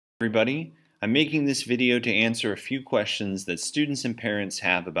Everybody. I'm making this video to answer a few questions that students and parents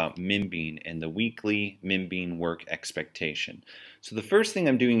have about Membean and the weekly Membean work expectation. So the first thing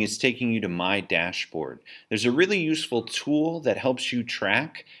I'm doing is taking you to my dashboard. There's a really useful tool that helps you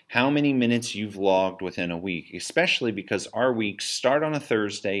track how many minutes you've logged within a week, especially because our weeks start on a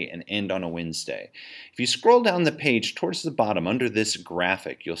Thursday and end on a Wednesday. If you scroll down the page towards the bottom under this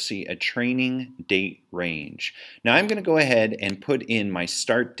graphic, you'll see a training date range. Now I'm going to go ahead and put in my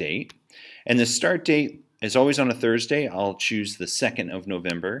start date. And the start date is always on a Thursday. I'll choose the 2nd of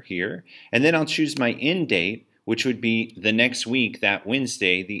November here. And then I'll choose my end date, which would be the next week, that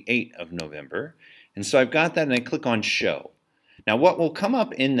Wednesday, the 8th of November. And so I've got that and I click on Show. Now what will come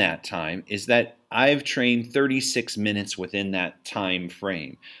up in that time is that I've trained 36 minutes within that time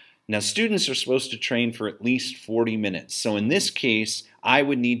frame. Now students are supposed to train for at least 40 minutes. So in this case, I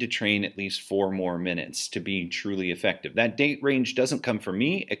would need to train at least 4 more minutes to be truly effective. That date range doesn't come from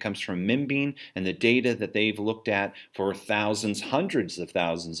me, it comes from Membean and the data that they've looked at for thousands, hundreds of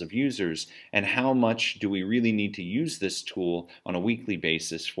thousands of users, and how much do we really need to use this tool on a weekly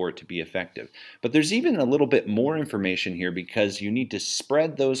basis for it to be effective. But there's even a little bit more information here because you need to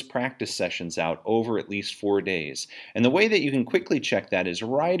spread those practice sessions out over at least 4 days. And the way that you can quickly check that is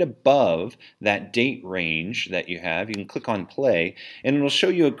right above that date range that you have. You can click on play and it'll show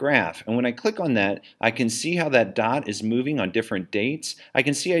you a graph. And when I click on that, I can see how that dot is moving on different dates. I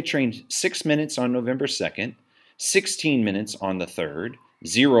can see I trained 6 minutes on November 2nd, 16 minutes on the 3rd,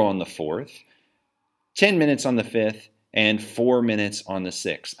 0 on the 4th, 10 minutes on the 5th, and 4 minutes on the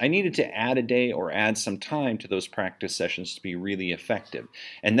 6th. I needed to add a day or add some time to those practice sessions to be really effective.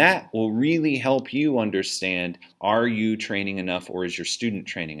 And that will really help you understand, are you training enough or is your student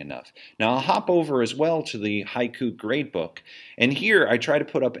training enough? Now I'll hop over as well to the Haiku gradebook, and here I try to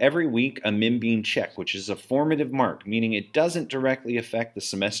put up every week a Membean check, which is a formative mark, meaning it doesn't directly affect the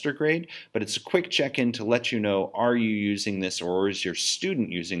semester grade, but it's a quick check-in to let you know, are you using this or is your student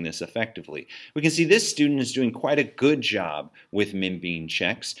using this effectively? We can see this student is doing quite a good job with Membean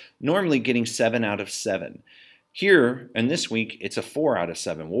checks, normally getting 7 out of 7. Here, and this week, it's a 4 out of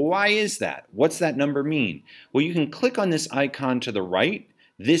 7. Well, why is that? What's that number mean? Well, you can click on this icon to the right.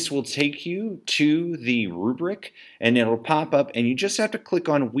 This will take you to the rubric, and it'll pop up, and you just have to click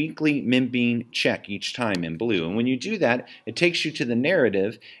on Weekly Membean Check each time in blue. And when you do that, it takes you to the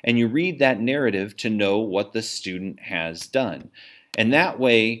narrative, and you read that narrative to know what the student has done. And that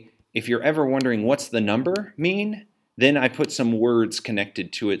way, if you're ever wondering what's the number mean, then I put some words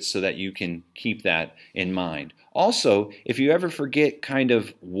connected to it so that you can keep that in mind. Also, if you ever forget kind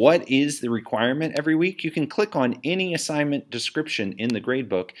of what is the requirement every week, you can click on any assignment description in the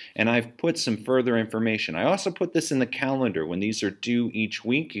gradebook, and I've put some further information. I also put this in the calendar. When these are due each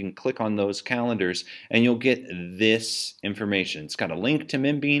week, you can click on those calendars and you'll get this information. It's got a link to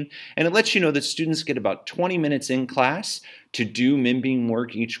Membean, and it lets you know that students get about 20 minutes in class to do Membean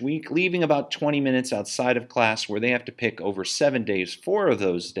work each week, leaving about 20 minutes outside of class where they have to pick over 7 days, 4 of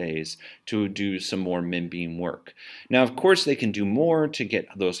those days, to do some more Membean work. Now, of course, they can do more to get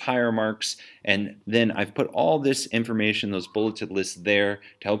those higher marks, and then I've put all this information, those bulleted lists there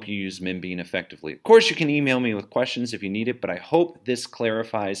to help you use Membean effectively. Of course, you can email me with questions if you need it, but I hope this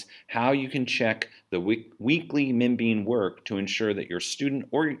clarifies how you can check the weekly Membean work to ensure that your student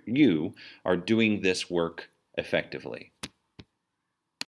or you are doing this work effectively.